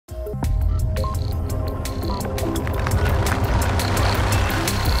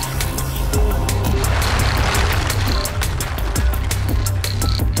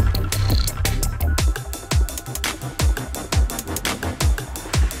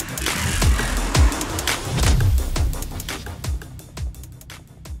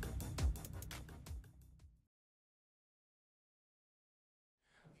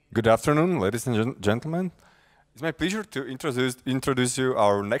Good afternoon, ladies and gentlemen. It's my pleasure to introduce you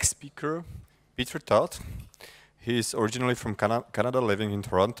our next speaker, Peter Todd. He is originally from Canada, living in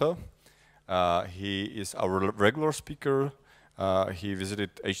Toronto. He is our regular speaker. He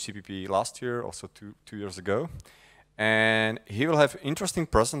visited HCPP last year, also two years ago. And he will have interesting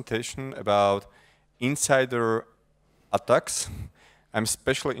presentation about insider attacks. I'm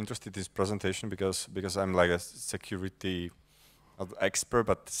especially interested in this presentation because I'm like a security expert,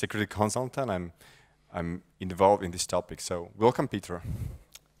 but security consultant. I'm involved in this topic. So welcome, Peter.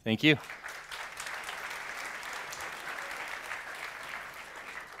 Thank you.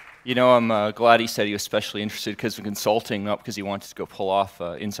 You know, I'm glad he said he was especially interested because of consulting, not because he wanted to go pull off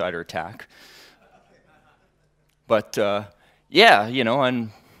an insider attack. But yeah, you know,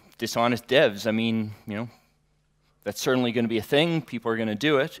 on dishonest devs, I mean, you know, that's certainly going to be a thing. People are going to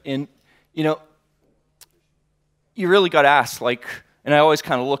do it. And, you know, you really got to ask, like, and I always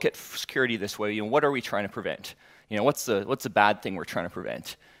kind of look at security this way, you know, what are we trying to prevent? You know, what's the bad thing we're trying to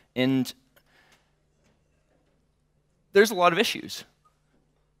prevent? And there's a lot of issues.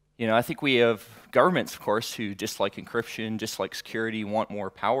 You know, I think we have governments, of course, who dislike encryption, dislike security, want more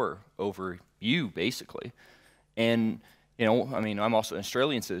power over you, basically. And, you know, I mean, I'm also an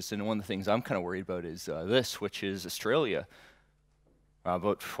Australian citizen, and one of the things I'm kind of worried about is this, which is Australia.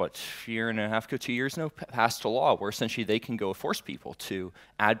 About, what, a year and a half ago, 2 years now, passed a law where essentially they can go force people to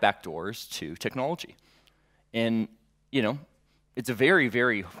add backdoors to technology. And, you know, it's a very,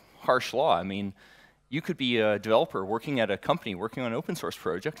 very harsh law. I mean, you could be a developer working at a company, working on an open source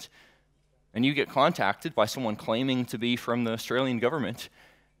project, and you get contacted by someone claiming to be from the Australian government,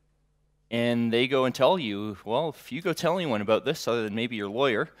 and they go and tell you, well, if you go tell anyone about this other than maybe your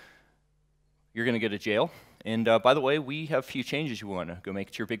lawyer, you're going to go to jail. And by the way, we have a few changes you want to go make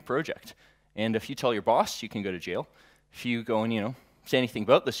to your big project. And if you tell your boss, you can go to jail. If you go and, you know, say anything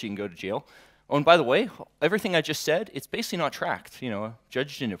about this, you can go to jail. Oh, and by the way, everything I just said, it's basically not tracked. You know, a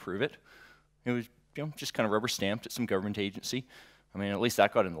judge didn't approve it. It was, you know, just kind of rubber stamped at some government agency. I mean, at least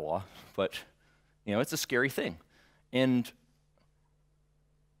that got in the law. But, you know, it's a scary thing. And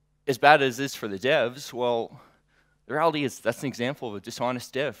as bad as it is for the devs, well, the reality is that's an example of a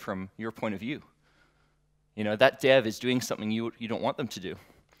dishonest dev from your point of view. You know, that dev is doing something you don't want them to do.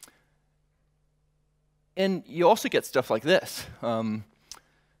 And you also get stuff like this. You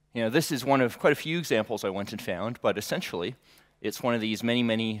know, this is one of quite a few examples I went and found, but essentially, it's one of these many,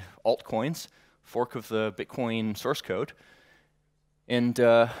 many altcoins, fork of the Bitcoin source code. And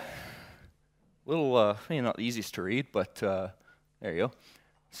maybe not the easiest to read, but there you go.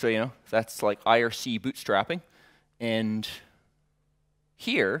 So, you know, that's like IRC bootstrapping. And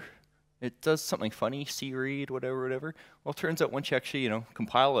here, it does something funny, C-read, whatever. Well, it turns out once you actually, you know,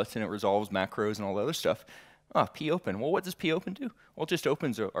 compile it and it resolves macros and all the other stuff, popen. Well, what does popen do? Well, it just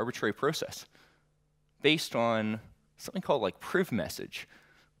opens an arbitrary process based on something called like priv message.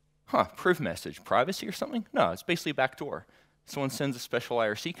 Priv message, privacy or something? No, it's basically a backdoor. Someone sends a special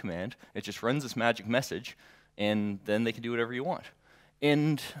IRC command, it just runs this magic message, and then they can do whatever you want.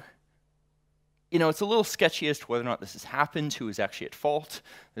 And you know, it's a little sketchy as to whether or not this has happened, who is actually at fault.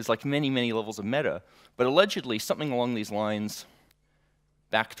 There's like many, many levels of meta. But allegedly, something along these lines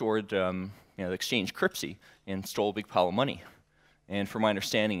backdoored you know, the exchange Cryptsy and stole a big pile of money. And from my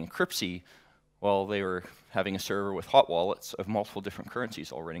understanding in Cryptsy, well, they were having a server with hot wallets of multiple different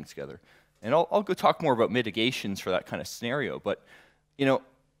currencies all running together. And I'll go talk more about mitigations for that kind of scenario. But, you know,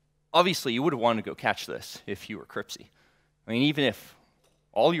 obviously, you would have wanted to go catch this if you were Cryptsy. I mean, even if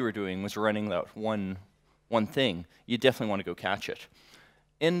all you were doing was running that one thing, you definitely want to go catch it.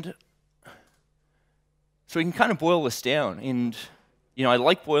 And so we can kind of boil this down. And you know, I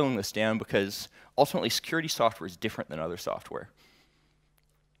like boiling this down because ultimately security software is different than other software.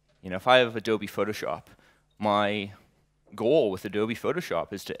 You know, if I have Adobe Photoshop, my goal with Adobe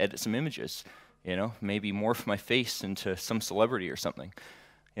Photoshop is to edit some images, you know, maybe morph my face into some celebrity or something.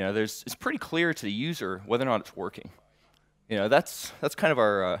 You know, it's pretty clear to the user whether or not it's working. You know, that's kind of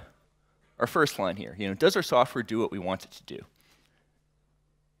our first line here. You know, does our software do what we want it to do?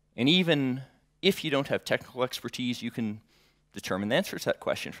 And even if you don't have technical expertise, you can determine the answer to that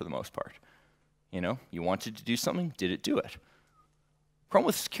question for the most part. You know, you wanted to do something, did it do it? Problem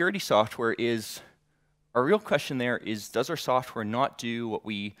with security software is, our real question there is, does our software not do what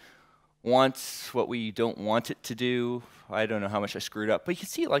we want, what we don't want it to do? I don't know how much I screwed up, but you can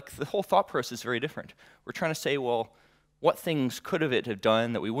see, like, the whole thought process is very different. We're trying to say, well, what things could it have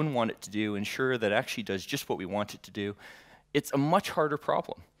done that we wouldn't want it to do, ensure that it actually does just what we want it to do. It's a much harder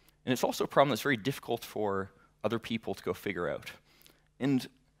problem. And it's also a problem that's very difficult for other people to go figure out. And,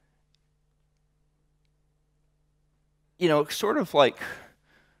 you know, sort of like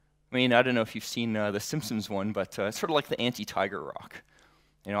I mean, I don't know if you've seen the Simpsons one, but it's sort of like the anti-tiger rock.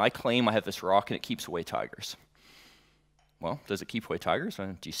 You know, I claim I have this rock and it keeps away tigers. Well, does it keep away tigers?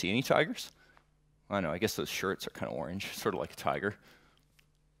 Do you see any tigers? I don't know, I guess those shirts are kind of orange, sort of like a tiger.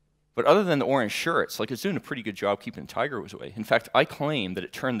 But other than the orange shirts, like, it's doing a pretty good job keeping the tigers away. In fact, I claim that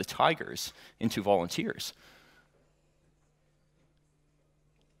it turned the tigers into volunteers.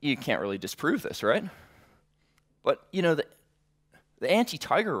 You can't really disprove this, right? But, you know, the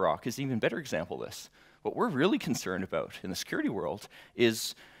anti-tiger rock is an even better example of this. What we're really concerned about in the security world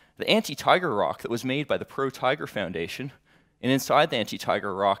is the anti-tiger rock that was made by the Pro-Tiger Foundation, and inside the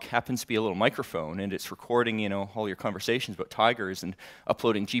anti-tiger rock happens to be a little microphone, and it's recording, you know, all your conversations about tigers and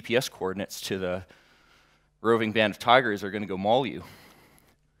uploading GPS coordinates to the roving band of tigers that are going to go maul you.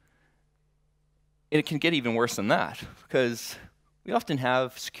 And it can get even worse than that, because we often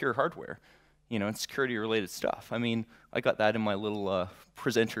have secure hardware, you know, and security-related stuff. I mean, I got that in my little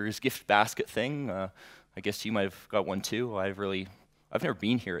presenter's gift basket thing. I guess you might have got one too. I've never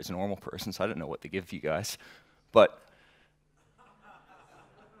been here as a normal person, so I don't know what they give you guys. But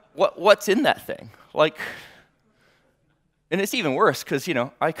what's in that thing? Like, and it's even worse because, you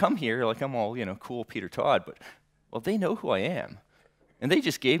know, I come here like I'm all, you know, cool Peter Todd, but, well, they know who I am. And they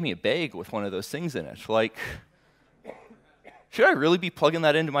just gave me a bag with one of those things in it. Like, should I really be plugging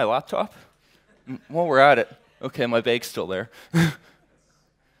that into my laptop? While we're at it, okay, my bag's still there.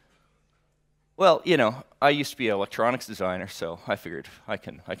 Well, you know, I used to be an electronics designer, so I figured I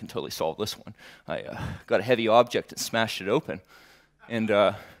can totally solve this one. I got a heavy object and smashed it open, and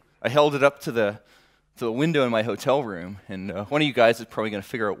I held it up to the window in my hotel room. And one of you guys is probably going to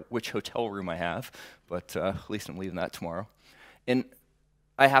figure out which hotel room I have, but at least I'm leaving that tomorrow. And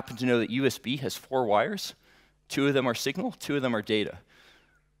I happen to know that USB has 4 wires. 2 of them are signal, 2 of them are data.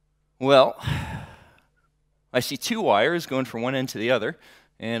 Well, I see 2 wires going from one end to the other,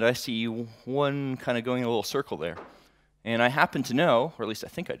 and I see one kind of going in a little circle there. And I happen to know, or at least I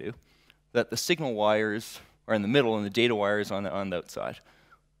think I do, that the signal wires are in the middle and the data wires on the outside.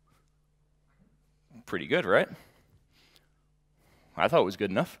 Pretty good, right? I thought it was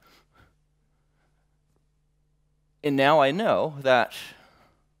good enough. And now I know that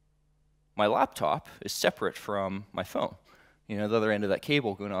my laptop is separate from my phone. You know, the other end of that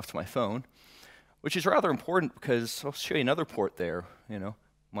cable going off to my phone, which is rather important because I'll show you another port there, you know,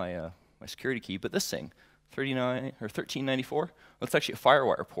 my security key, but this thing, 1394, that's actually a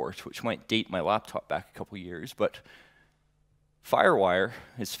FireWire port, which might date my laptop back a couple years, but FireWire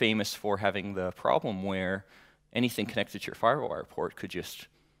is famous for having the problem where anything connected to your FireWire port could just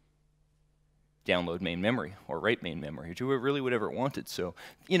download main memory or write main memory, do really whatever it wanted. So,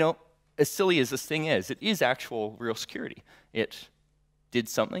 you know, as silly as this thing is, it is actual real security. It did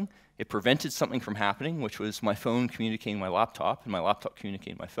something. It prevented something from happening, which was my phone communicating my laptop and my laptop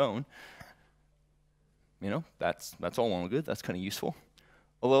communicating my phone. You know, that's all well and good. That's kind of useful.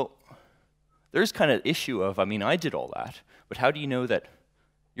 Although there's kind of issue of, I mean, I did all that, but how do you know that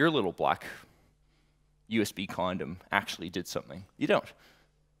your little black USB condom actually did something? You don't.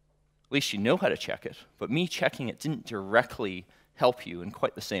 At least you know how to check it, but me checking it didn't directly help you in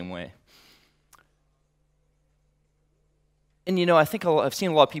quite the same way. And you know, I think I've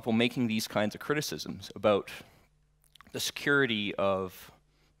seen a lot of people making these kinds of criticisms about the security of,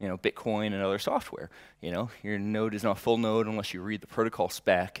 you know, Bitcoin and other software. You know, your node is not a full node unless you read the protocol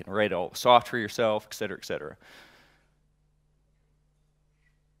spec and write all the software yourself, et cetera, et cetera.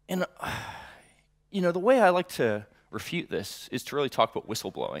 And, you know, the way I like to refute this is to really talk about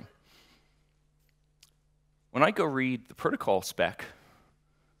whistleblowing. When I go read the protocol spec,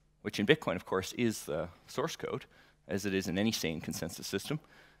 which in Bitcoin, of course, is the source code, as it is in any sane consensus system,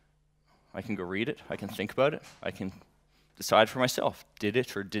 I can go read it, I can think about it, I can decide for myself, did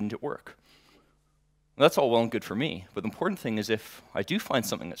it or didn't it work? Well, that's all well and good for me, but the important thing is if I do find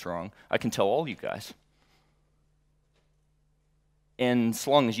something that's wrong, I can tell all you guys. And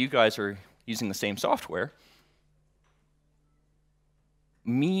so long as you guys are using the same software,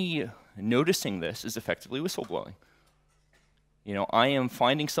 me noticing this is effectively whistleblowing. You know, I am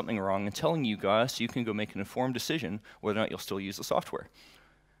finding something wrong and telling you guys so you can go make an informed decision whether or not you'll still use the software.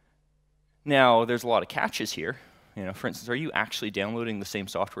 Now, there's a lot of catches here. You know, for instance, are you actually downloading the same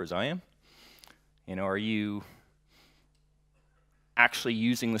software as I am? You know, are you actually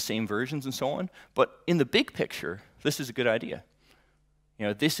using the same versions and so on? But in the big picture, this is a good idea. You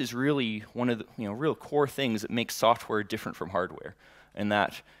know, this is really one of the, you know, real core things that makes software different from hardware. And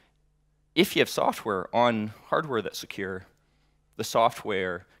that if you have software on hardware that's secure, the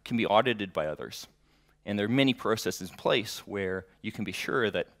software can be audited by others. And there are many processes in place where you can be sure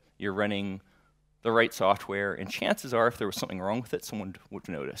that you're running the right software, and chances are if there was something wrong with it, someone would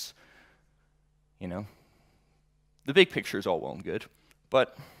notice. you know, the big picture is all well and good,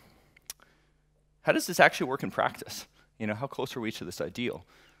 but how does this actually work in practice? You know, how close are we to this ideal?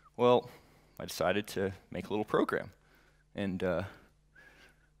 Well, I decided to make a little program, and there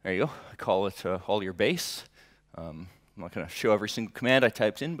you go. I call it all your base. I'm not going to show every single command I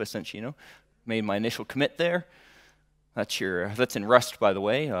typed in, but essentially, you know, made my initial commit there. That's in Rust, by the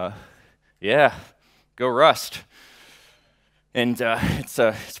way. Yeah, go Rust. And it's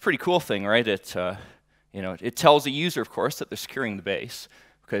a pretty cool thing, right? You know, it tells the user, of course, that they're securing the base,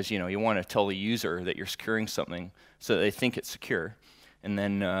 because you know you want to tell the user that you're securing something so that they think it's secure. And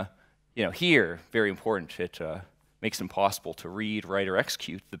then you know, here, very important, it makes it impossible to read, write, or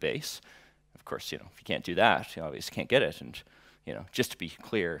execute the base. Of course, you know, if you can't do that, you obviously can't get it. And you know, just to be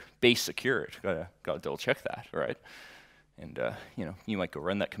clear, base secured. Gotta double check that, right? And you know, you might go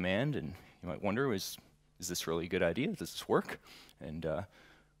run that command, and you might wonder, is this really a good idea? Does this work? And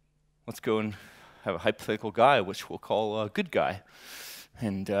let's go and have a hypothetical guy, which we'll call good guy.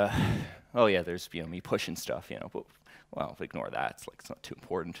 And oh yeah, there's, you know, me pushing stuff, you know, but well, ignore that. It's like it's not too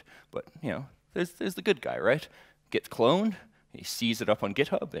important. But you know, there's the good guy, right? Git clone. He sees it up on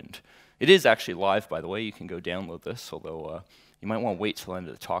GitHub, and it is actually live, by the way. You can go download this, although you might want to wait till the end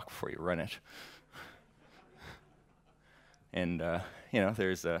of the talk before you run it. And you know,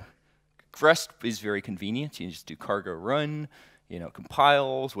 there's a Rust is very convenient. You just do cargo run, you know,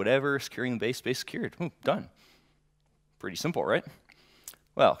 compiles, whatever, securing the base secured. Ooh, done. Pretty simple, right?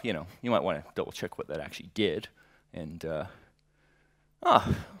 Well, you know, you might want to double check what that actually did. And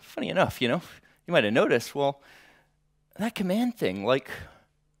funny enough, you know, you might have noticed, well, that command thing, like,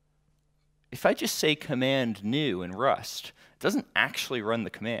 if I just say command new in Rust, it doesn't actually run the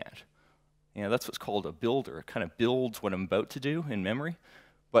command. You know, that's what's called a builder. It kind of builds what I'm about to do in memory.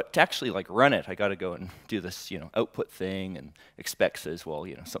 But to actually like run it, I got to go and do this, you know, output thing, and expect says, well,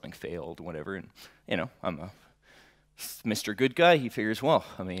 you know, something failed, whatever. And you know, I'm a Mr. Good Guy. He figures, well,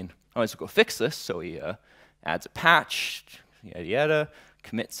 I mean, I might as well go fix this. So he adds a patch, yada yada,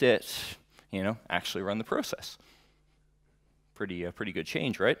 commits it, you know, actually run the process. Pretty good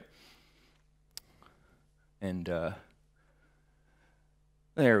change, right? And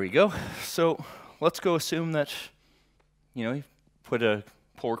there we go. So let's go assume that, you know, you put a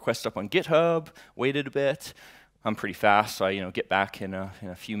pull request up on GitHub, waited a bit. I'm pretty fast, so I, you know, get back in a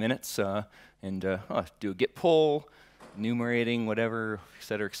few minutes and do a git pull, enumerating whatever, et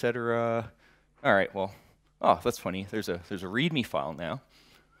cetera, et cetera. All right, well, oh, that's funny. There's a README file now,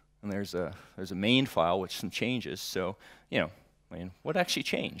 and there's a main file with some changes. So you know, I mean, what actually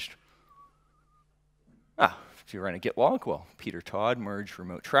changed? If you run a git log, well, Peter Todd merge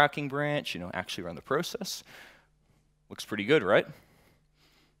remote tracking branch. You know, actually run the process. Looks pretty good, right?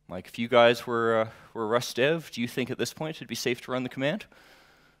 Like, if you guys were Rust dev, do you think at this point it'd be safe to run the command?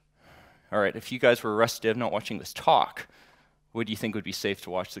 All right, if you guys were Rust dev not watching this talk, what do you think would be safe to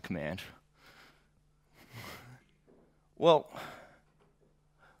watch the command? Well,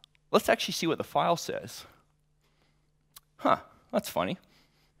 let's actually see what the file says. Huh, that's funny.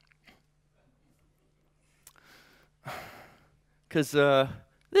 Because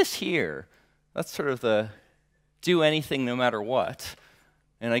this here, that's sort of the do anything no matter what.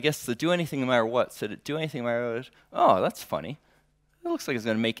 And I guess the do anything no matter what said it do anything no matter what. Oh, that's funny. It looks like it's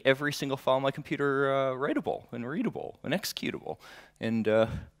going to make every single file on my computer writable and readable and executable. And I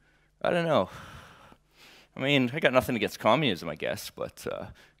don't know. I mean, I got nothing against communism, I guess, but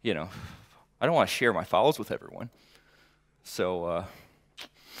you know, I don't want to share my files with everyone. So,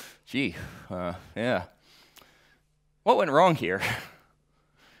 gee, yeah. What went wrong here?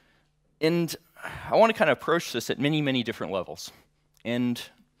 And I want to kind of approach this at many, many different levels. And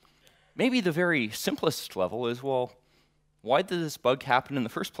maybe the very simplest level is, well, why did this bug happen in the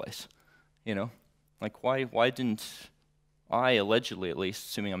first place? You know, like why didn't I, allegedly at least,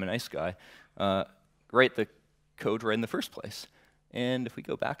 assuming I'm a nice guy, write the code right in the first place? And if we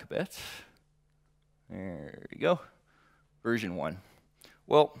go back a bit, there we go, version 1.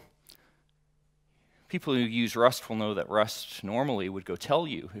 Well, people who use Rust will know that Rust normally would go tell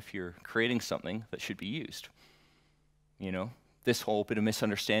you if you're creating something that should be used. You know, this whole bit of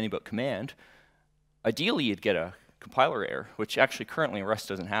misunderstanding about command, ideally you'd get a compiler error, which actually currently in Rust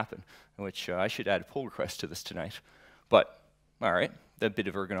doesn't happen, which I should add a pull request to this tonight. But, all right, that bit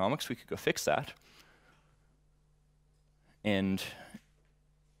of ergonomics, we could go fix that. And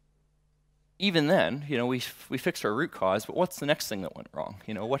even then, you know, we fixed our root cause, but what's the next thing that went wrong?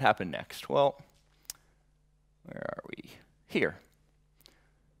 You know, what happened next? Well, where are we? Here.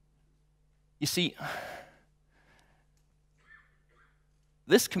 You see,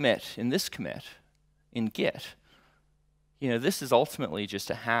 this commit, in Git, this is ultimately just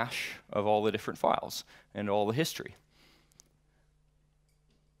a hash of all the different files and all the history.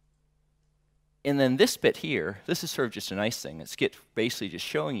 And then this bit here, this is sort of just a nice thing. It's Git basically just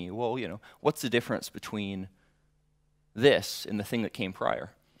showing you, well, what's the difference between this and the thing that came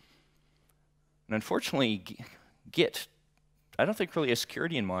prior? And unfortunately, Git, I don't think really has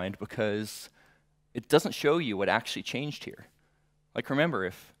security in mind because it doesn't show you what actually changed here. Like remember,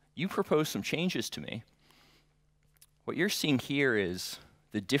 if you propose some changes to me, what you're seeing here is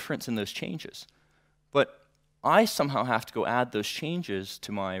the difference in those changes. But I somehow have to go add those changes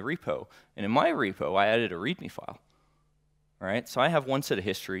to my repo. And in my repo, I added a README file. All right, so I have one set of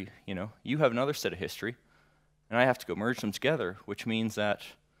history, you have another set of history, and I have to go merge them together, which means that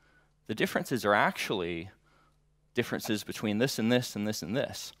the differences are actually differences between this and this and this and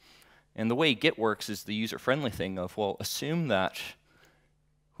this. And the way Git works is the user-friendly thing of, well, assume that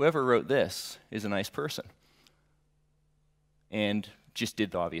whoever wrote this is a nice person and just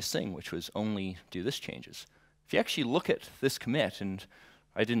did the obvious thing, which was only do this changes. If you actually look at this commit, and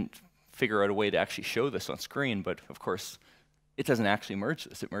I didn't figure out a way to actually show this on screen, but of course, it doesn't actually merge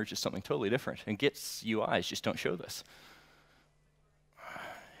this. It merges something totally different. And Git's UIs just don't show this.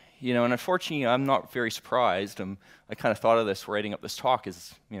 And unfortunately, I'm not very surprised. I kind of thought of this writing up this talk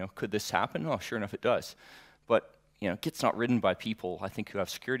is, could this happen? Oh, sure enough, it does. But, Git's not written by people, I think, who have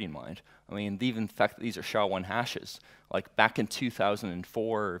security in mind. I mean, even the fact that these are SHA-1 hashes, like back in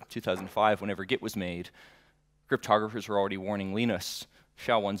 2004 or 2005, whenever Git was made, cryptographers were already warning Linus,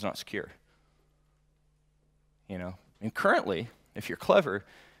 SHA-1's not secure. And currently, if you're clever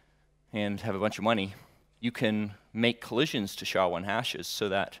and have a bunch of money, you can make collisions to SHA-1 hashes so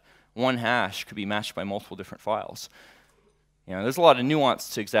that one hash could be matched by multiple different files. There's a lot of nuance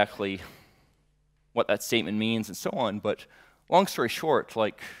to exactly what that statement means and so on, but long story short,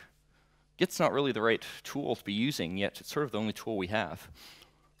 Git's not really the right tool to be using, yet it's sort of the only tool we have.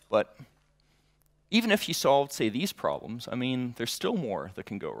 But even if you solved, say, these problems, I mean, there's still more that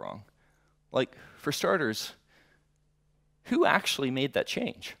can go wrong. Like, for starters, who actually made that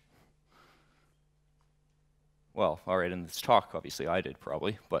change? Well, all right, in this talk, obviously I did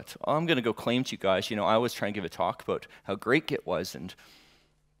probably, but I'm going to go claim to you guys, I was trying to give a talk about how great Git was, and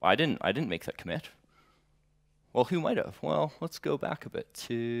I didn't make that commit. Well, who might have? Well, let's go back a bit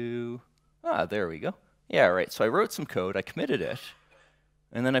to, there we go. Yeah, right, so I wrote some code, I committed it,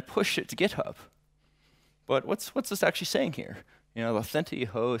 and then I pushed it to GitHub. But what's this actually saying here? The authenticity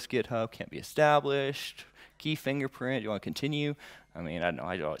host GitHub can't be established, key fingerprint, you want to continue? I mean, I don't know,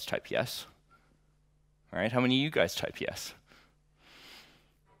 I always type yes. All right, how many of you guys type yes?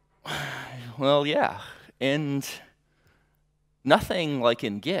 Well, yeah, and nothing like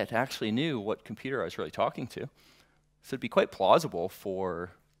in Git actually knew what computer I was really talking to. So it'd be quite plausible for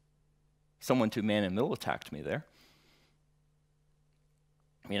someone to man-in-the-middle attack me there.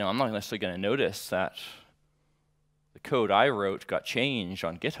 I'm not necessarily going to notice that the code I wrote got changed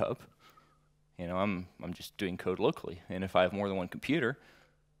on GitHub. I'm just doing code locally, and if I have more than one computer,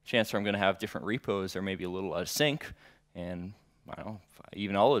 chances are I'm going to have different repos or maybe a little out of sync, and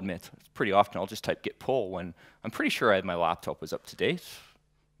I'll admit, it's pretty often I'll just type git pull when I'm pretty sure my laptop was up to date.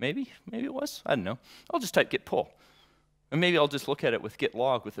 Maybe it was, I don't know. I'll just type git pull. And maybe I'll just look at it with git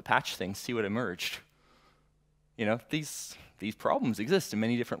log with the patch thing, see what emerged. These problems exist in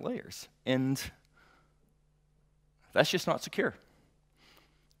many different layers, and that's just not secure.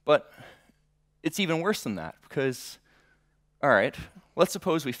 But it's even worse than that, because all right, let's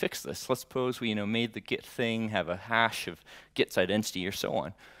suppose we fix this. Let's suppose we made the Git thing have a hash of Git's identity or so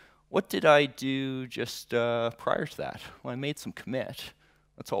on. What did I do just prior to that? Well, I made some commit.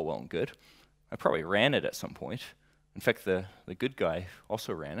 That's all well and good. I probably ran it at some point. In fact, the good guy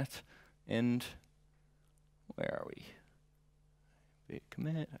also ran it. And where are we? Big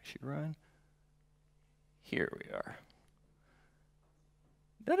commit, actually run. Here we are.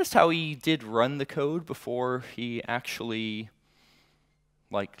 Notice how he did run the code before he actually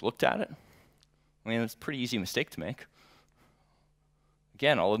looked at it? I mean, it's a pretty easy mistake to make.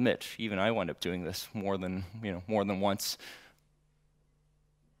 Again, I'll admit, even I wound up doing this more than once.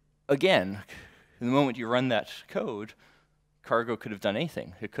 Again, in the moment you run that code, Cargo could have done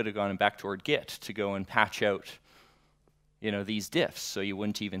anything. It could have gone and backdoored Git to go and patch out, these diffs so you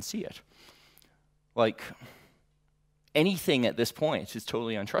wouldn't even see it. Anything at this point is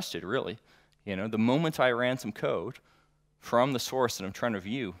totally untrusted, really. The moment I ran some code from the source that I'm trying to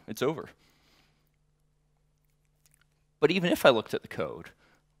view, it's over. But even if I looked at the code,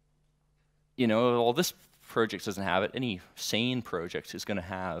 well, this project doesn't have it. Any sane project is going to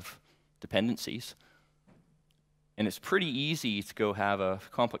have dependencies. And it's pretty easy to go have a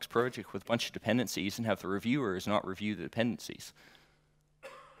complex project with a bunch of dependencies and have the reviewers not review the dependencies.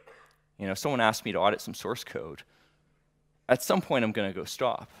 You know, someone asked me to audit some source code. At some point, I'm going to go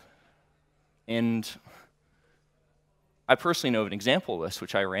stop. And I personally know of an example of this,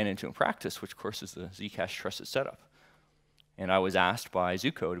 which I ran into in practice, which, of course, is the Zcash trusted setup. And I was asked by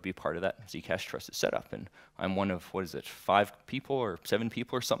Zuko to be part of that Zcash trusted setup. And I'm one of, 5 people or 7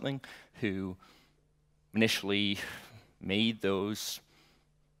 people or something who initially made those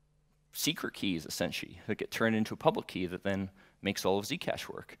secret keys, essentially, that get turned into a public key that then makes all of Zcash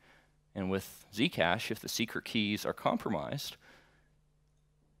work. And with Zcash, if the secret keys are compromised,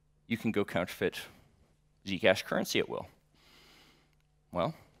 you can go counterfeit Zcash currency at will.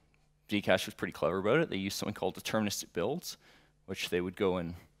 Well, Zcash was pretty clever about it. They used something called deterministic builds, which they would go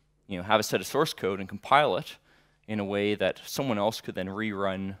and have a set of source code and compile it in a way that someone else could then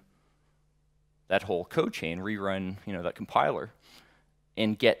rerun that whole code chain, rerun that compiler,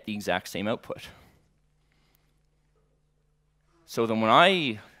 and get the exact same output. So then when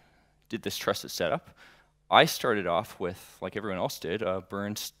I did this trusted setup, I started off with, like everyone else did, a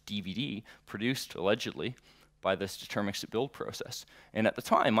burned DVD produced allegedly by this deterministic build process. And at the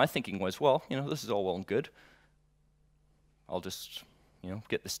time, my thinking was, well, this is all well and good. I'll just,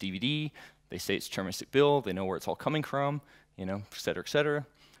 get this DVD. They say it's deterministic build. They know where it's all coming from, et cetera, et cetera.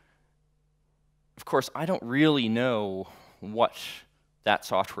 Of course, I don't really know what that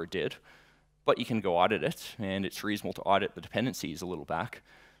software did, but you can go audit it, and it's reasonable to audit the dependencies a little back.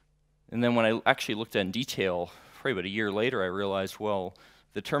 And then when I actually looked at it in detail, probably about a year later, I realized, well,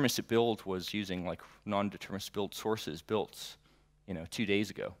 the deterministic build was using like non-deterministic build sources built, 2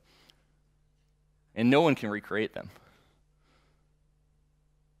 days ago. And no one can recreate them.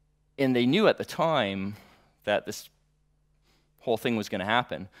 And they knew at the time that this whole thing was going to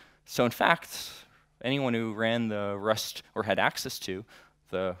happen. So in fact, anyone who ran the Rust or had access to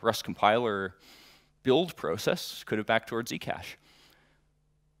the Rust compiler build process could have backdoored Zcash.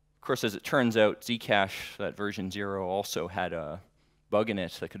 Of course, as it turns out, Zcash, that version 0, also had a bug in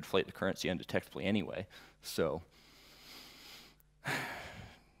it that could inflate the currency undetectably anyway. So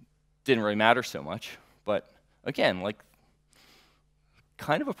didn't really matter so much. But again, like,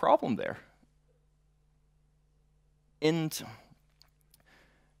 kind of a problem there. And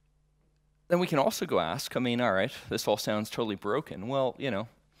then we can also go ask, all right, this all sounds totally broken. Well, do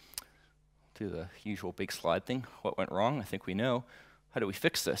the usual big slide thing. What went wrong? I think we know. How do we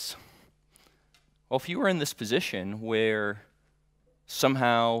fix this? Well, if you were in this position where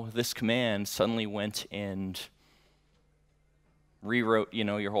somehow this command suddenly went and rewrote,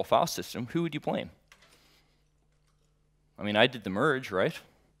 your whole file system, who would you blame? I did the merge, right?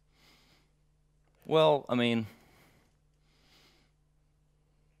 Well,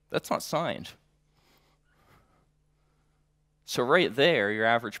 that's not signed. So right there, your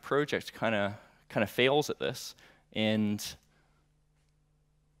average project kind of fails at this. And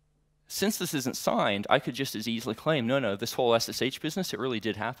since this isn't signed, I could just as easily claim, no, this whole SSH business, it really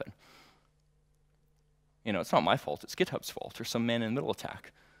did happen. It's not my fault, it's GitHub's fault, or some man-in-the-middle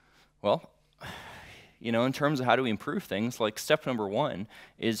attack. Well, in terms of how do we improve things, like step number 1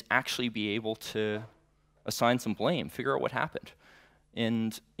 is actually be able to assign some blame, figure out what happened.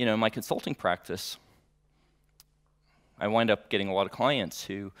 And, in my consulting practice, I wind up getting a lot of clients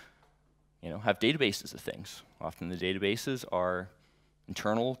who, have databases of things. Often the databases are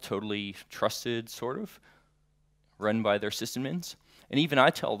internal, totally trusted, sort of, run by their sysadmins. And even I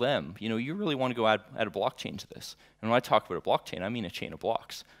tell them, you really want to go add a blockchain to this. And when I talk about a blockchain, I mean a chain of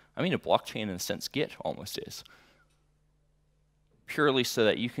blocks. I mean a blockchain in the sense Git almost is. Purely so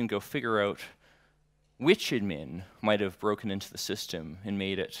that you can go figure out which admin might have broken into the system and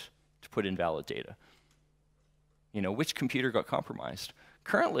made it to put in valid data. Which computer got compromised.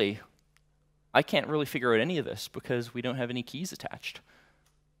 Currently, I can't really figure out any of this because we don't have any keys attached.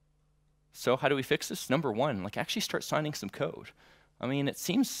 So how do we fix this? Number 1, actually start signing some code. It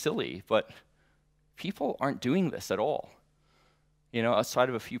seems silly, but people aren't doing this at all, outside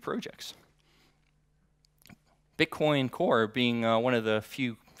of a few projects. Bitcoin Core being one of the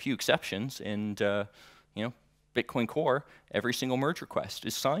few exceptions, and Bitcoin Core, every single merge request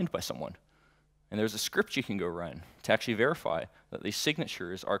is signed by someone. And there's a script you can go run to actually verify that these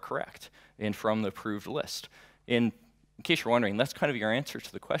signatures are correct and from the approved list. And in case you're wondering, that's kind of your answer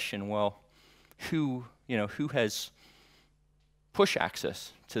to the question, well, who has push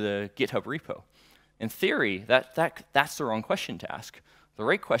access to the GitHub repo? In theory, that's the wrong question to ask. The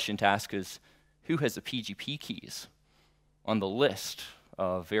right question to ask is, who has the PGP keys on the list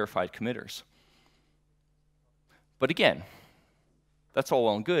of verified committers? But again, that's all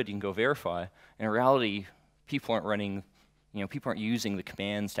well and good. You can go verify. In reality, people aren't running, people aren't using the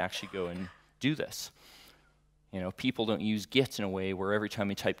commands to actually go and do this. People don't use Git in a way where every time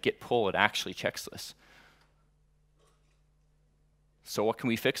you type git pull, it actually checks this. So what can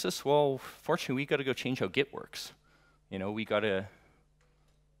we fix this? Well, fortunately, we got to go change how Git works. We got to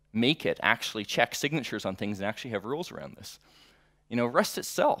make it actually check signatures on things and actually have rules around this. Rust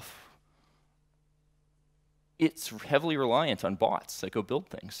itself, it's heavily reliant on bots that go build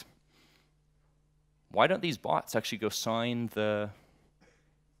things. Why don't these bots actually go sign the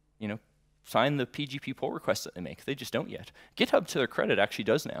PGP pull requests that they make? They just don't yet. GitHub, to their credit, actually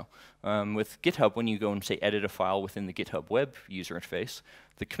does now. With GitHub, when you go and, say, edit a file within the GitHub web user interface,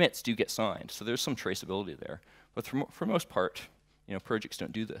 the commits do get signed. So there's some traceability there. But for most part, projects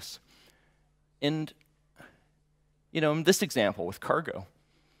don't do this. And in this example with cargo,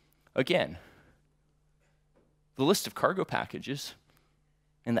 again, the list of cargo packages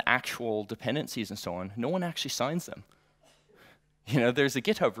and the actual dependencies and so on, no one actually signs them. There's a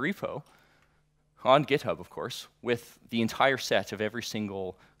GitHub repo on GitHub, of course, with the entire set of every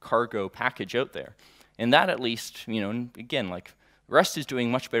single cargo package out there. And that at least, and again, like Rust is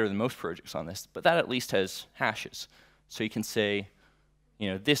doing much better than most projects on this, but that at least has hashes. So you can say,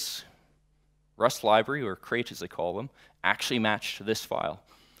 this Rust library, or crate as they call them, actually matched this file.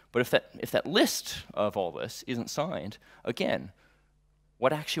 But if that list of all this isn't signed, again,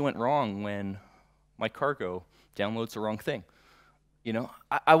 what actually went wrong when my cargo downloads the wrong thing?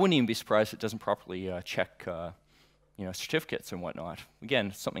 I wouldn't even be surprised if it doesn't properly check certificates and whatnot. Again,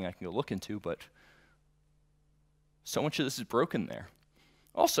 it's something I can go look into, but so much of this is broken there.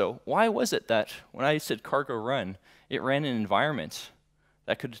 Also, why was it that when I said cargo run, it ran in an environment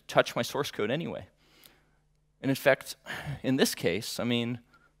that could touch my source code anyway? And in fact, in this case,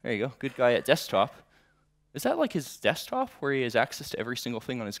 there you go, good guy at desktop. Is that like his desktop where he has access to every single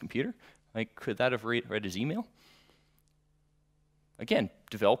thing on his computer? Like, could that have read his email? Again,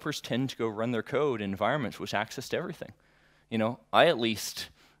 developers tend to go run their code in environments with access to everything. I at least,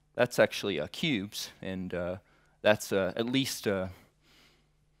 that's actually cubes, and that's at least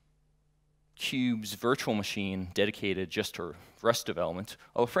Cube's virtual machine dedicated just to Rust development.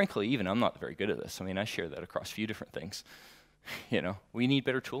 Although frankly, even I'm not very good at this. I share that across a few different things. We need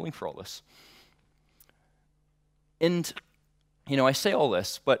better tooling for all this. And, I say all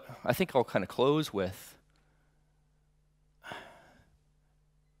this, but I think I'll kind of close with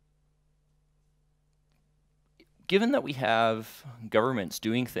given that we have governments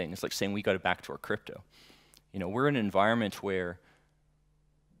doing things like saying we got to backdoor crypto, we're in an environment where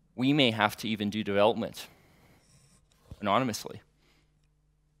we may have to even do development anonymously.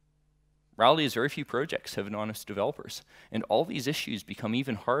 Reality is very few projects have anonymous developers, and all these issues become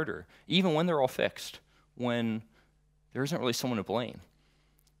even harder, even when they're all fixed, when there isn't really someone to blame.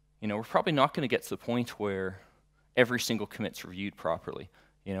 We're probably not going to get to the point where every single commit's reviewed properly,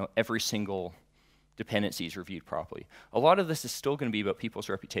 every single dependency is reviewed properly. A lot of this is still going to be about people's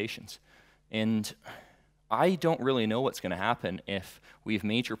reputations, and I don't really know what's going to happen if we have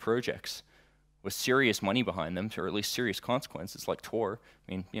major projects with serious money behind them, or at least serious consequences, like Tor.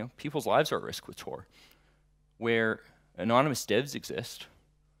 People's lives are at risk with Tor, where anonymous devs exist,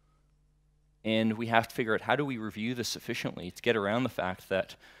 and we have to figure out how do we review this sufficiently to get around the fact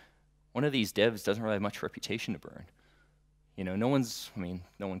that one of these devs doesn't really have much reputation to burn. No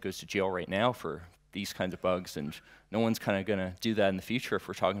one goes to jail right now for these kinds of bugs, and no one's kind of going to do that in the future if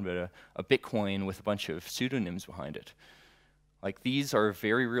we're talking about a Bitcoin with a bunch of pseudonyms behind it. Like, these are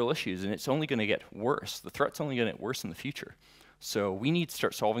very real issues, and it's only going to get worse. The threat's only going to get worse in the future. So we need to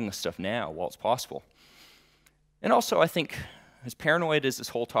start solving this stuff now while it's possible. And also, I think, as paranoid as this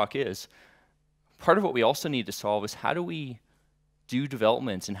whole talk is, part of what we also need to solve is how do we do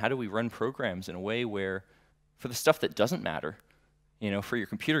development and how do we run programs in a way where, for the stuff that doesn't matter, for your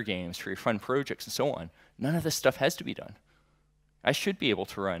computer games, for your fun projects, and so on, none of this stuff has to be done. I should be able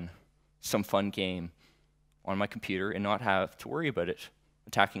to run some fun game on my computer and not have to worry about it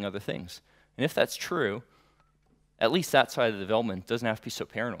attacking other things. And if that's true, at least that side of the development doesn't have to be so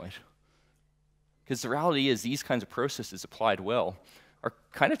paranoid. Because the reality is these kinds of processes applied well are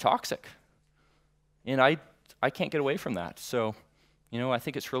kind of toxic. And I can't get away from that. So, I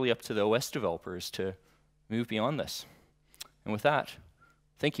think it's really up to the OS developers to move beyond this. And with that,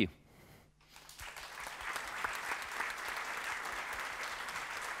 thank you.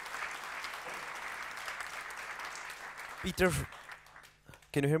 Peter,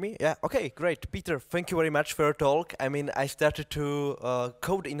 can you hear me? Yeah, okay, great. Peter, thank you very much for your talk. I started to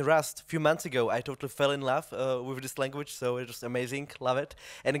code in Rust a few months ago. I totally fell in love with this language, so it was amazing, love it.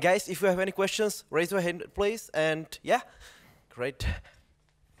 And guys, if you have any questions, raise your hand, please. And yeah, great.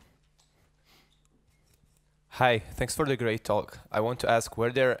 Hi, thanks for the great talk. I want to ask,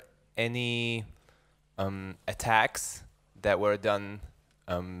 were there any attacks that were done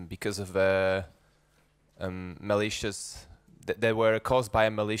because of malicious, that were caused by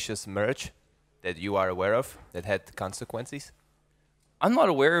a malicious merge that you are aware of that had consequences? I'm not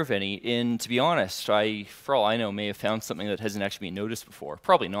aware of any, and to be honest, for all I know, may have found something that hasn't actually been noticed before.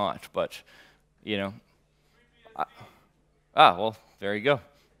 Probably not, but, you know. Well, there you go.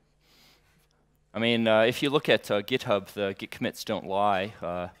 I mean, if you look at GitHub, the Git commits don't lie.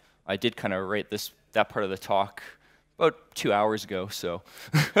 I did kind of write that part of the talk about 2 hours ago, so.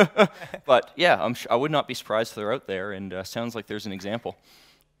 But yeah, I would not be surprised if they're out there, and sounds like there's an example.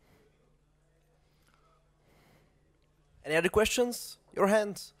 Any other questions? Your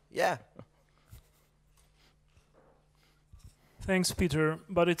hands? Yeah. Thanks, Peter.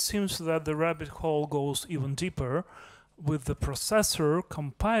 But it seems that the rabbit hole goes even deeper. With the processor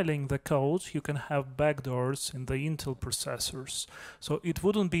compiling the code, you can have backdoors in the Intel processors. So it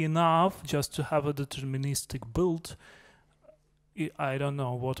wouldn't be enough just to have a deterministic build. I don't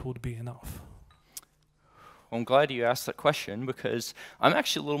know what would be enough. Well, I'm glad you asked that question, because I'm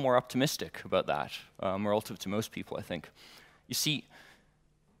actually a little more optimistic about that, relative to most people, I think. You see,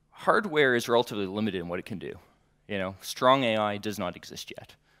 hardware is relatively limited in what it can do. You know, strong AI does not exist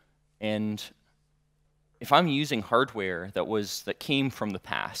yet. And if I'm using hardware that came from the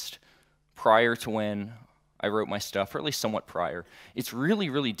past, prior to when I wrote my stuff, or at least somewhat prior, it's really,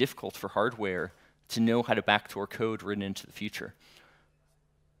 really difficult for hardware to know how to backdoor code written into the future.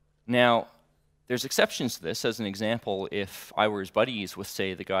 Now, there's exceptions to this. As an example, if I were as buddies with,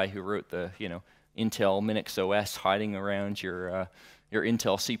 say, the guy who wrote the, Intel Minix OS hiding around your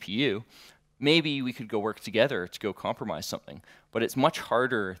Intel CPU, maybe we could go work together to go compromise something. But it's much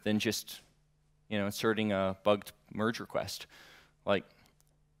harder than just, inserting a bugged merge request. Like,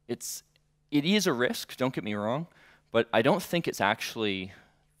 it is a risk, don't get me wrong, but I don't think it's actually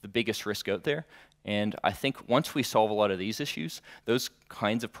the biggest risk out there. And I think once we solve a lot of these issues, those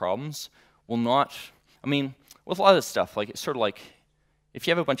kinds of problems will not, with a lot of this stuff, like, it's sort of like, if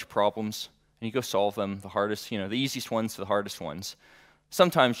you have a bunch of problems and you go solve them, the hardest, the easiest ones to the hardest ones,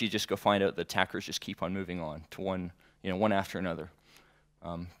 sometimes you just go find out that attackers just keep on moving on to one after another.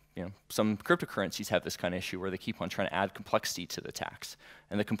 Some cryptocurrencies have this kind of issue where they keep on trying to add complexity to the attacks,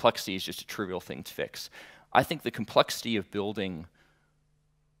 and the complexity is just a trivial thing to fix. I think the complexity of building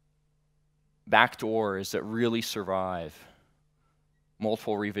backdoors that really survive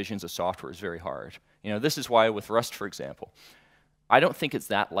multiple revisions of software is very hard. This is why with Rust, for example, I don't think it's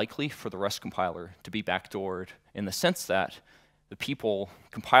that likely for the Rust compiler to be backdoored, in the sense that the people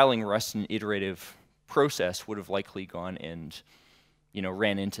compiling Rust in an iterative process would have likely gone and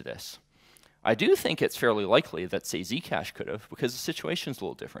ran into this. I do think it's fairly likely that, say, Zcash could have, because the situation's a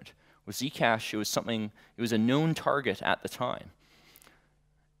little different. With Zcash, it was a known target at the time.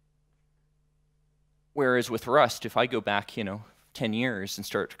 Whereas with Rust, if I go back, 10 years and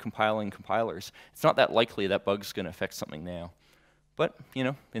start compiling compilers, it's not that likely that bug's going to affect something now. But,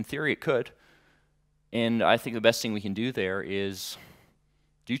 in theory it could. And I think the best thing we can do there is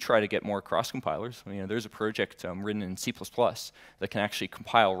do try to get more cross-compilers. There's a project written in C++ that can actually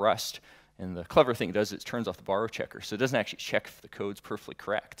compile Rust. And the clever thing it does is it turns off the borrow checker. So it doesn't actually check if the code's perfectly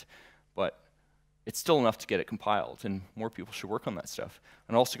correct. But it's still enough to get it compiled, and more people should work on that stuff.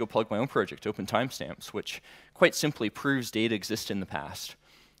 And also go plug my own project, Open Timestamps, which quite simply proves data exists in the past.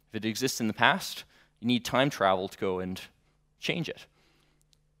 If it exists in the past, you need time travel to go and change it.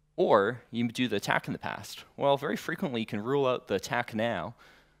 Or you do the attack in the past. Well, very frequently you can rule out the attack now,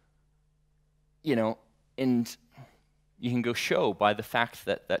 and you can go show by the fact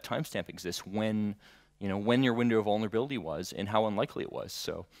that that timestamp exists when your window of vulnerability was and how unlikely it was.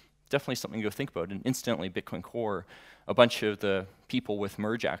 So definitely something to go think about. And incidentally, Bitcoin Core, a bunch of the people with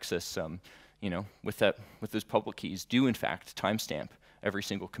merge access, with those public keys, do in fact timestamp every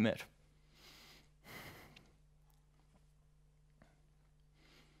single commit.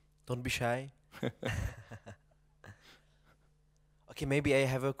 Don't be shy. Okay, maybe I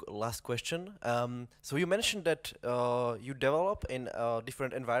have a last question. So you mentioned that you develop in a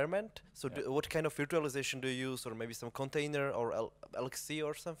different environment. So Yeah. what kind of virtualization do you use, or maybe some container or LXC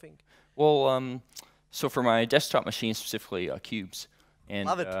or something? Well, so for my desktop machine specifically, Cubes. And,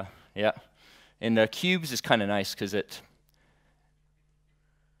 Love it. Yeah, and Cubes is kind of nice because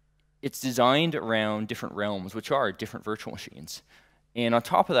it's designed around different realms, which are different virtual machines. And on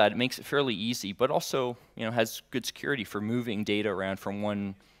top of that, it makes it fairly easy, but also has good security for moving data around from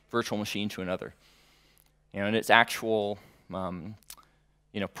one virtual machine to another. And it's actual,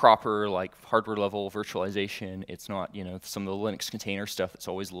 proper like hardware level virtualization. It's not some of the Linux container stuff that's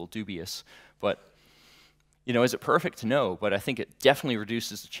always a little dubious. But You know, is it perfect? No, but I think it definitely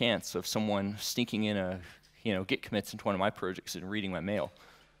reduces the chance of someone sneaking in a, git commits into one of my projects and reading my mail.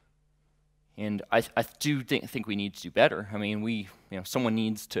 And I do think we need to do better. I mean, someone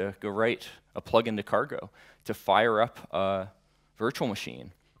needs to go write a plugin to Cargo to fire up a virtual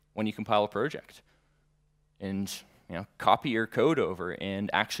machine when you compile a project, and copy your code over and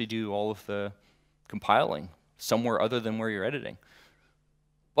actually do all of the compiling somewhere other than where you're editing.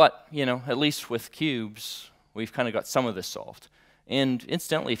 But at least with Cubes, we've kind of got some of this solved. And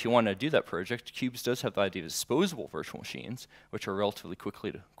incidentally, if you want to do that project, Cubes does have the idea of disposable virtual machines, which are relatively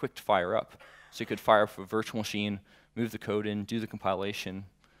quick to fire up. So you could fire up a virtual machine, move the code in, do the compilation,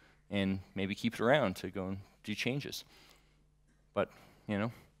 and maybe keep it around to go and do changes. But,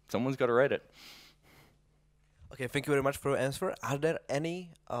 someone's got to write it. Okay, thank you very much for your answer. Are there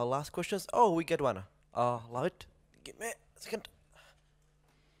any last questions? Oh, we get one. Lloyd, give me a second.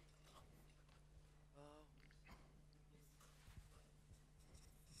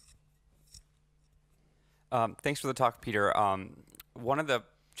 Thanks for the talk, Peter. One of the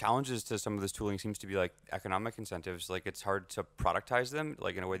challenges to some of this tooling seems to be like economic incentives. Like it's hard to productize them,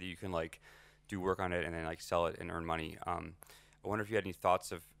 like in a way that you can like do work on it and then like sell it and earn money. I wonder if you had any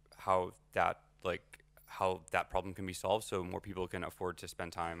thoughts of how that problem can be solved, so more people can afford to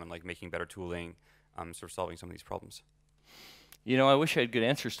spend time on like making better tooling, sort of solving some of these problems. I wish I had good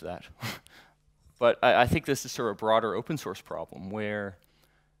answers to that. But I think this is sort of a broader open source problem where,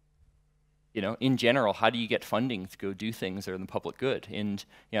 in general, how do you get funding to go do things that are in the public good? And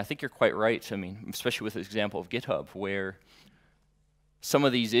I think you're quite right. I mean, especially with the example of GitHub, where some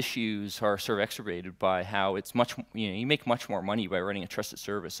of these issues are sort of exacerbated by how it's much, you make much more money by running a trusted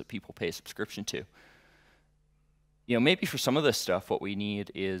service that people pay a subscription to. Maybe for some of this stuff, what we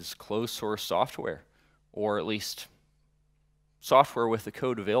need is closed source software, or at least software with the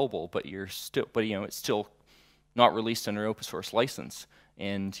code available, but it's still not released under open source license,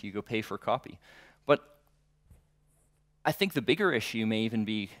 and you go pay for a copy. But I think the bigger issue may even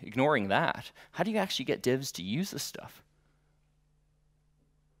be ignoring that. How do you actually get devs to use this stuff?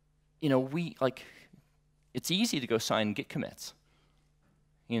 It's easy to go sign Git commits.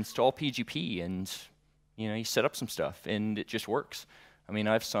 You install PGP and you set up some stuff and it just works. I mean,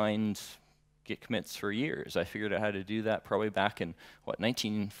 I've signed Git commits for years. I figured out how to do that probably back in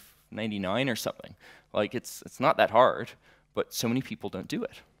 1999 or something. Like it's not that hard, but so many people don't do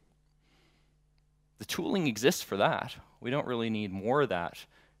it. The tooling exists for that. We don't really need more of that.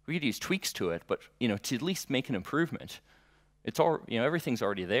 We could use tweaks to it, but to at least make an improvement. It's all everything's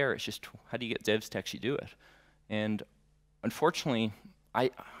already there. It's just how do you get devs to actually do it? And unfortunately,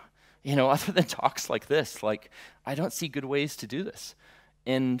 other than talks like this, I don't see good ways to do this.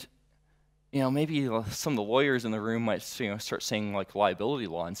 And maybe some of the lawyers in the room might start saying like liability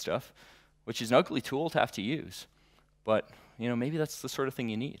law and stuff, which is an ugly tool to have to use. But maybe that's the sort of thing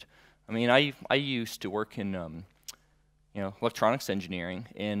you need. I mean, I used to work in electronics engineering,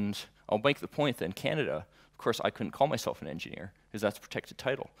 and I'll make the point that in Canada, of course, I couldn't call myself an engineer because that's a protected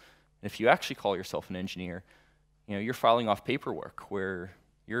title. And if you actually call yourself an engineer, you're filing off paperwork where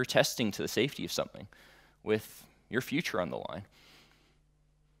you're attesting to the safety of something with your future on the line.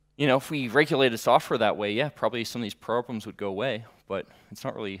 If we regulated software that way, yeah, probably some of these problems would go away, but it's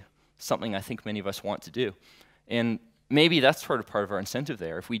not really something I think many of us want to do. And maybe that's sort of part of our incentive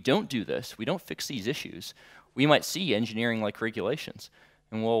there. If we don't do this, we don't fix these issues, we might see engineering-like regulations.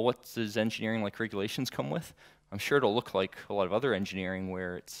 And well, what does engineering-like regulations come with? I'm sure it'll look like a lot of other engineering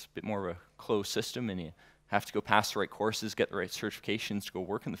where it's a bit more of a closed system and you have to go pass the right courses, get the right certifications to go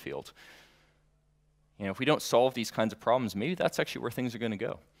work in the field. If we don't solve these kinds of problems, maybe that's actually where things are going to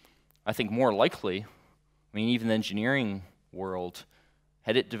go. I think more likely, even the engineering world,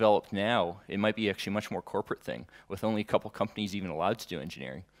 had it developed now, it might be actually a much more corporate thing, with only a couple companies even allowed to do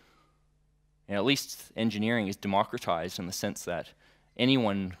engineering. And at least engineering is democratized in the sense that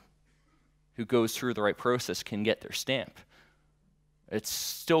anyone who goes through the right process can get their stamp. It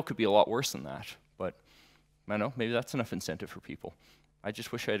still could be a lot worse than that, but I don't know, maybe that's enough incentive for people. I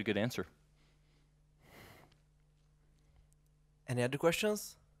just wish I had a good answer. Any other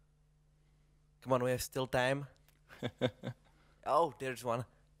questions? Come on, we have still time. Oh, there's one.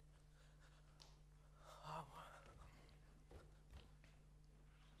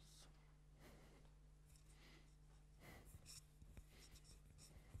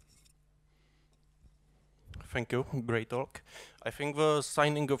 Thank you. Great talk. I think the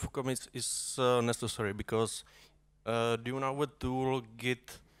signing of commits is necessary because do you know what tool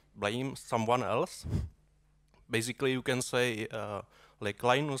Git blame someone else? Basically, you can say like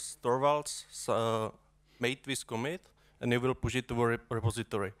Linus Torvalds made this commit, and he will push it to a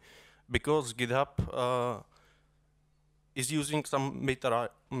repository. because GitHub is using some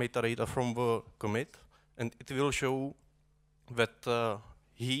metadata from the commit, and it will show that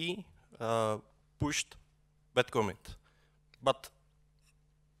he pushed that commit. But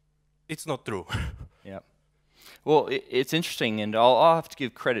it's not true. Yeah. Well, it's interesting, and I'll have to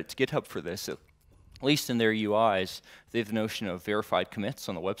give credit to GitHub for this. At least in their UIs, they have the notion of verified commits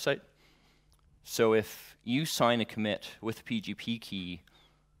on the website. So if you sign a commit with a PGP key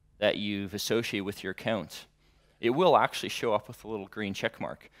that you've associated with your account, it will actually show up with a little green check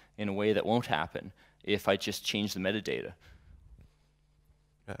mark in a way that won't happen if I just change the metadata.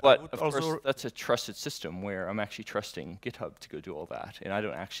 But of course, that's a trusted system where I'm actually trusting GitHub to go do all that, and I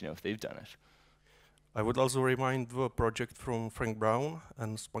don't actually know if they've done it. I would also remind the project from Frank Brown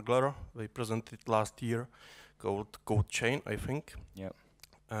and Smuggler. They presented last year called Code Chain, I think. Yeah.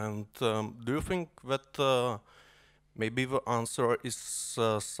 And do you think that maybe the answer is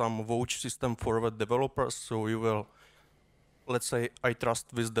some vouch system for the developers? So you will, let's say, I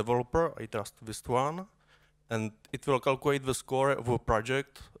trust this developer, I trust this one, and it will calculate the score of a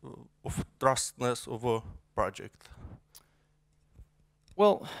project, of trustness of a project.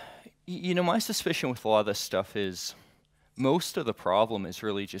 Well, you know, my suspicion with a lot of this stuff is most of the problem is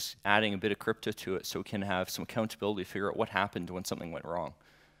really just adding a bit of crypto to it so we can have some accountability to figure out what happened when something went wrong.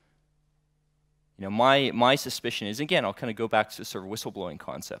 You know, my suspicion is, again, I'll kind of go back to the sort of whistleblowing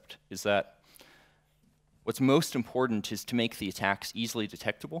concept, is that what's most important is to make the attacks easily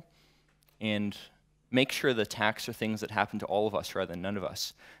detectable and make sure the attacks are things that happen to all of us rather than none of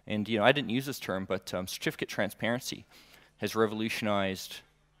us. And, you know, I didn't use this term, but certificate transparency has revolutionized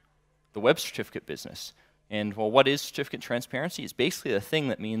the web certificate business. And, well, what is certificate transparency? It's basically the thing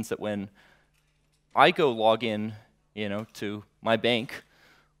that means that when I go log in, you know, to my bank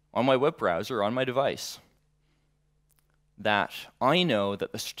on my web browser, on my device, that I know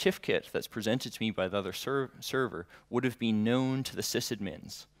that the certificate that's presented to me by the other server would have been known to the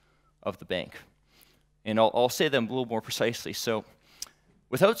sysadmins of the bank. And I'll say them a little more precisely. So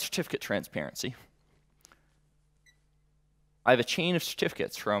without certificate transparency, I have a chain of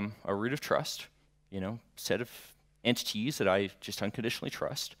certificates from a root of trust, you know, set of entities that I just unconditionally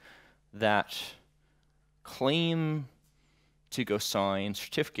trust that claim to go sign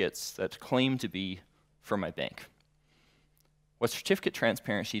certificates that claim to be from my bank. What certificate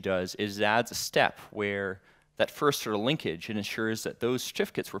transparency does is it adds a step where that first sort of linkage, it ensures that those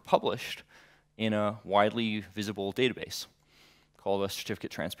certificates were published in a widely visible database called a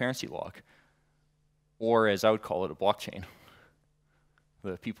certificate transparency log, or as I would call it, a blockchain.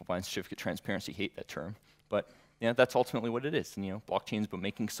 The people behind certificate transparency hate that term, but you know, that's ultimately what it is. And, you know, blockchains, but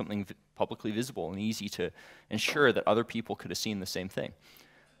making something publicly visible and easy to ensure that other people could have seen the same thing.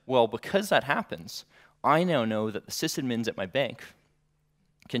 Well, because that happens, I now know that the sysadmins at my bank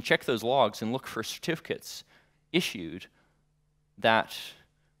can check those logs and look for certificates issued that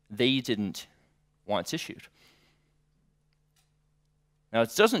they didn't want issued. Now,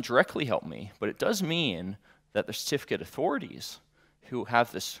 it doesn't directly help me, but it does mean that the certificate authorities who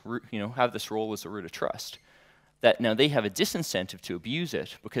have this, have this role as a root of trust, that now they have a disincentive to abuse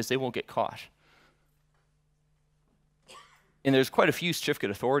it because they won't get caught. And there's quite a few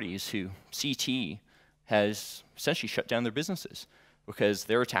certificate authorities who CT has essentially shut down their businesses because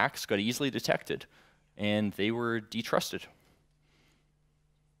their attacks got easily detected and they were detrusted.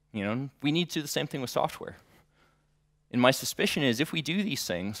 You know, we need to do the same thing with software. And my suspicion is if we do these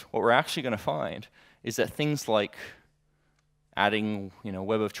things, what we're actually going to find is that things like adding, you know,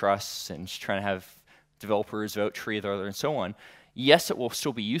 web of trusts and trying to have developers vouch for each other and so on, yes, it will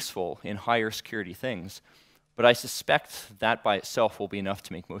still be useful in higher security things, but I suspect that by itself will be enough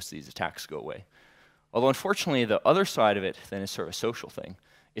to make most of these attacks go away. Although unfortunately, the other side of it then is sort of a social thing.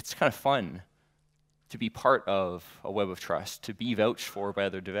 It's kind of fun to be part of a web of trust, to be vouched for by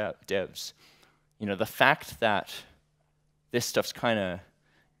other devs. You know, the fact that this stuff's kind of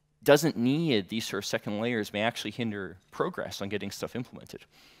doesn't need these sort of second layers may actually hinder progress on getting stuff implemented.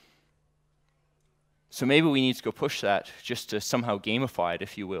 So maybe we need to go push that just to somehow gamify it,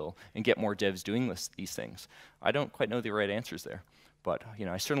 if you will, and get more devs doing these things. I don't quite know the right answers there, but you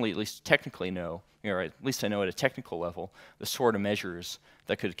know, I certainly at least technically know, or at least I know at a technical level, the sort of measures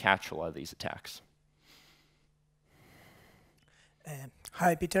that could catch a lot of these attacks.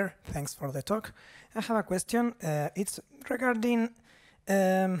 Hi, Peter. Thanks for the talk. I have a question. It's regarding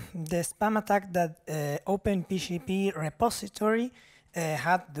the spam attack that OpenPGP repository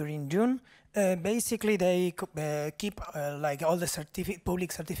had during June. Basically, they keep like all the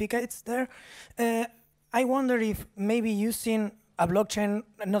public certificates there. I wonder if maybe using a blockchain,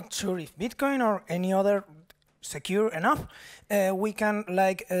 not sure if Bitcoin or any other secure enough, we can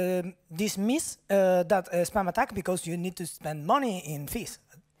like dismiss that spam attack because you need to spend money in fees.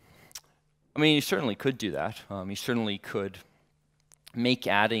 I mean, you certainly could do that. You certainly could make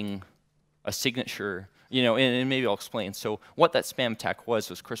adding a signature, you know, and maybe I'll explain. So what that spam attack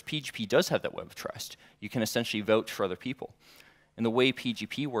was, of course, PGP does have that web of trust. You can essentially vouch for other people. And the way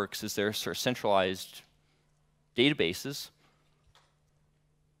PGP works is there's sort of centralized databases,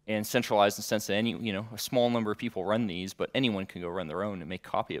 and centralized in the sense that any, you know, a small number of people run these, but anyone can go run their own and make a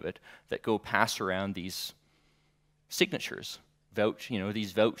copy of it, that go pass around these signatures,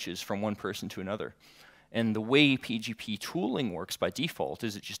 these vouches from one person to another. And the way PGP tooling works by default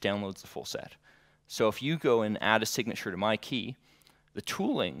is it just downloads the full set. So if you go and add a signature to my key, the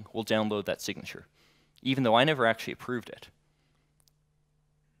tooling will download that signature, even though I never actually approved it.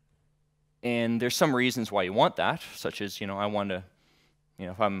 And there's some reasons why you want that, such as, you know, I want to, you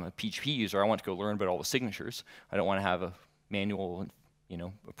know, if I'm a PGP user, I want to go learn about all the signatures. I don't want to have a manual, you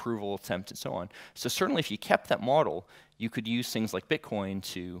know, approval attempt and so on. So certainly if you kept that model, you could use things like Bitcoin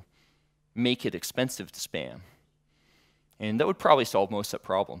to make it expensive to spam. And that would probably solve most of that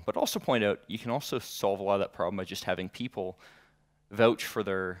problem. But also point out, you can also solve a lot of that problem by just having people vouch for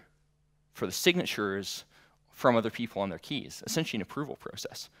the signatures from other people on their keys, essentially an approval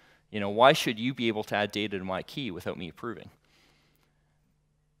process. You know, why should you be able to add data to my key without me approving?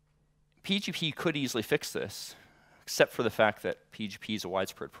 PGP could easily fix this, except for the fact that PGP is a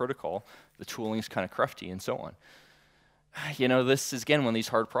widespread protocol, the tooling is kind of crufty and so on. You know, this is, again, one of these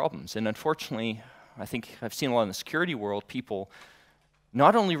hard problems. And unfortunately, I think I've seen a lot in the security world, people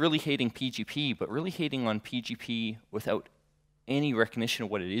not only really hating PGP, but really hating on PGP without any recognition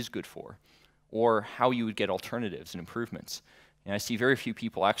of what it is good for, or how you would get alternatives and improvements. And I see very few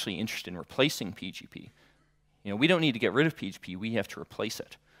people actually interested in replacing PGP. You know, we don't need to get rid of PGP, we have to replace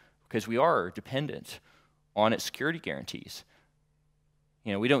it, because we are dependent on its security guarantees.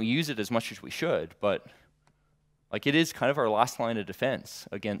 You know, we don't use it as much as we should, but like it is kind of our last line of defense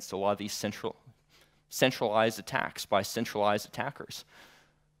against a lot of these centralized attacks by centralized attackers.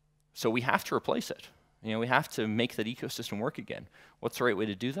 So we have to replace it. You know, we have to make that ecosystem work again. What's the right way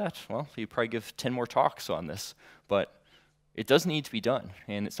to do that? Well, you probably give 10 more talks on this, but it does need to be done,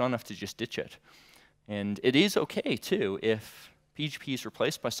 and it's not enough to just ditch it. And it is okay, too, if PGP is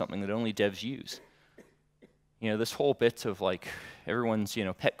replaced by something that only devs use. You know, this whole bit of like everyone's, you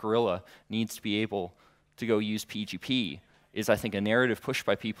know, pet gorilla needs to be able to go use PGP is, I think, a narrative pushed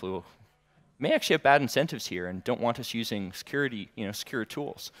by people who may actually have bad incentives here and don't want us using security, you know, secure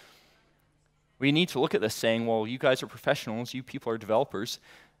tools. We need to look at this saying, well, you guys are professionals, you people are developers.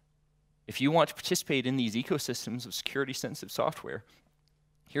 If you want to participate in these ecosystems of security-sensitive software,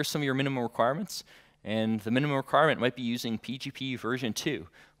 here's some of your minimum requirements, and the minimum requirement might be using PGP version 2,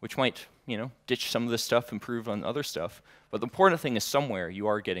 which might, you know, ditch some of this stuff, improve on other stuff. But the important thing is somewhere you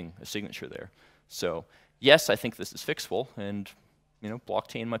are getting a signature there. So yes, I think this is fixable, and, you know,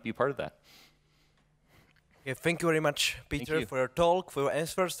 blockchain might be part of that. Okay, thank you very much, Peter, for your talk, for your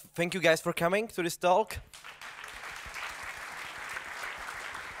answers. Thank you guys for coming to this talk.